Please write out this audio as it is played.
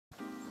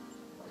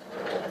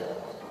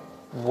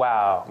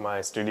Wow, my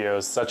studio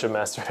is such a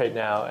mess right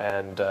now,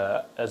 and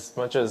as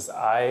much as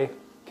I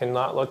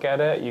cannot look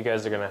at it, you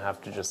guys are gonna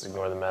have to just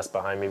ignore the mess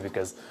behind me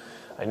because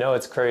I know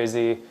it's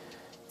crazy.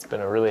 It's been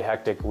a really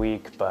hectic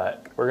week,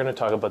 but we're gonna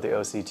talk about the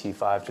Osee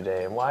T5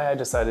 today and why I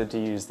decided to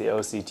use the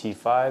Osee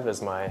T5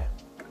 as my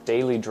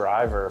daily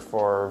driver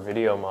for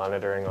video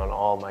monitoring on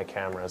all my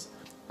cameras.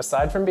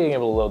 Aside from being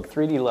able to load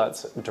 3D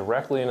LUTs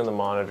directly into the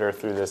monitor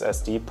through this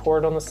SD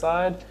port on the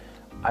side,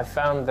 I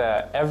found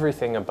that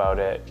everything about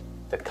it,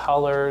 the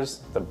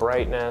colors, the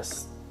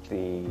brightness,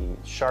 the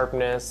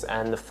sharpness,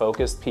 and the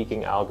focus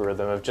peaking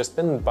algorithm have just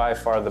been by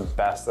far the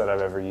best that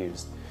I've ever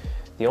used.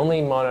 The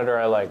only monitor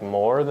I like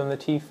more than the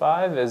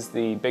T5 is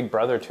the big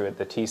brother to it,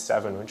 the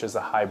T7, which is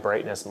a high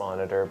brightness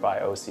monitor by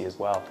Osee as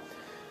well.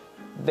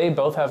 They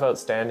both have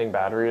outstanding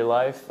battery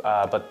life,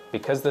 but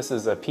because this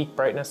is a peak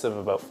brightness of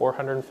about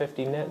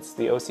 450 nits,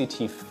 the Osee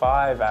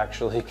T5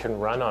 actually can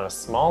run on a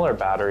smaller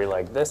battery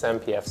like this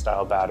MPF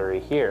style battery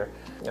here,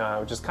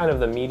 which is kind of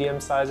the medium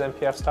size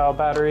MPF style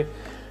battery.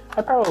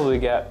 I probably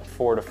get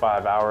 4 to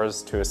 5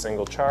 hours to a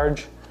single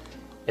charge.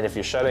 And if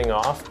you're shutting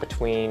off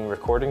between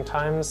recording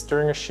times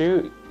during a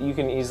shoot, you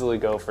can easily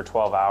go for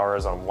 12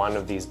 hours on one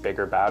of these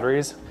bigger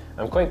batteries.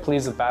 I'm quite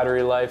pleased with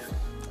battery life.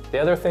 The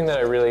other thing that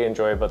I really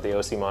enjoy about the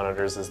Osee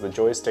monitors is the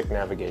joystick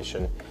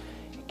navigation.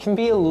 It can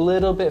be a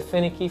little bit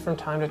finicky from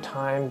time to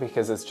time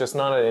because it's just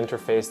not an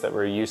interface that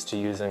we're used to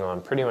using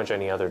on pretty much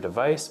any other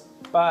device,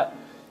 but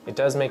it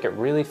does make it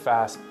really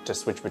fast to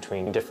switch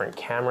between different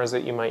cameras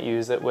that you might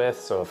use it with.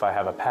 So if I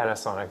have a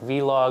Panasonic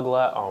Vlog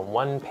LUT on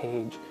one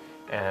page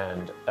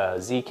and a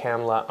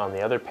Zcam LUT on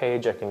the other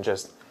page, I can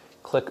just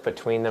click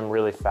between them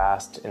really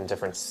fast in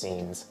different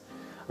scenes.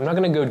 I'm not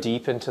going to go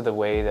deep into the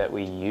way that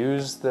we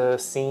use the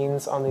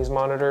scenes on these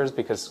monitors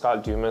because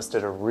Scott Dumas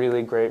did a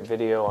really great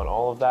video on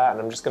all of that, and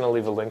I'm just going to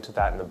leave a link to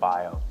that in the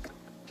bio.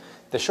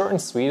 The short and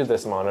sweet of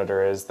this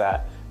monitor is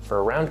that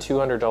for around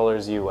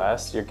 $200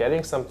 US, you're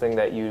getting something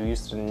that you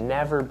used to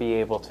never be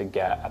able to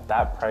get at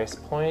that price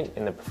point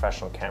in the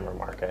professional camera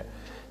market.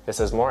 This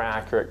has more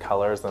accurate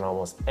colors than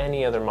almost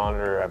any other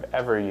monitor I've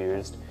ever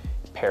used.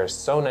 It pairs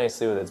so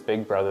nicely with its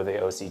big brother, the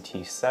Osee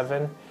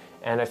T7,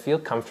 and I feel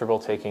comfortable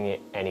taking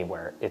it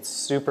anywhere. It's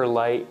super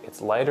light,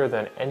 it's lighter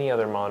than any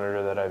other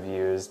monitor that I've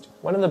used.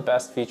 One of the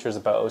best features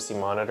about Osee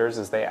monitors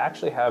is they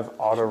actually have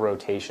auto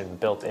rotation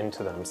built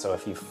into them. So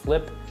if you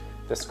flip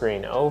the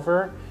screen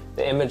over,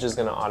 the image is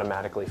gonna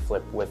automatically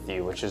flip with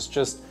you, which is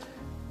just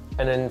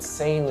an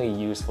insanely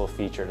useful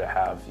feature to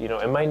have. You know,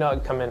 it might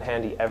not come in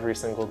handy every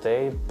single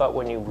day, but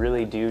when you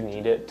really do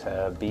need it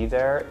to be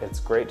there, it's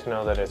great to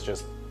know that it's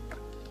just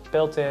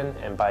built in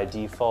and by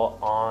default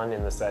on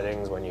in the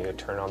settings when you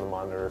turn on the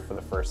monitor for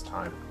the first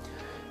time.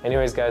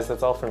 Anyways guys,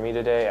 that's all from me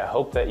today. I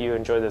hope that you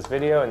enjoyed this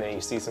video and that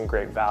you see some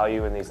great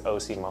value in these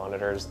Osee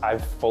monitors.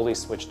 I've fully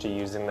switched to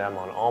using them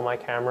on all my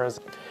cameras.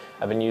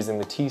 I've been using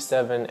the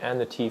T7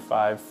 and the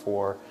T5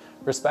 for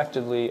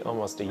respectively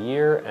almost a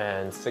year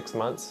and 6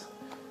 months.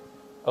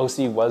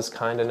 Osee was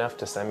kind enough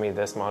to send me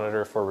this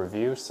monitor for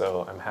review,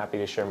 so I'm happy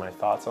to share my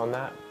thoughts on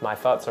that. My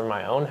thoughts are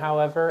my own,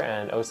 however,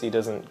 and Osee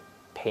doesn't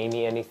pay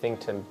me anything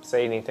to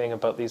say anything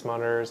about these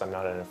monitors. I'm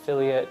not an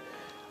affiliate.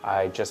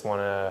 I just want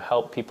to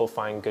help people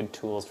find good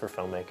tools for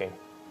filmmaking.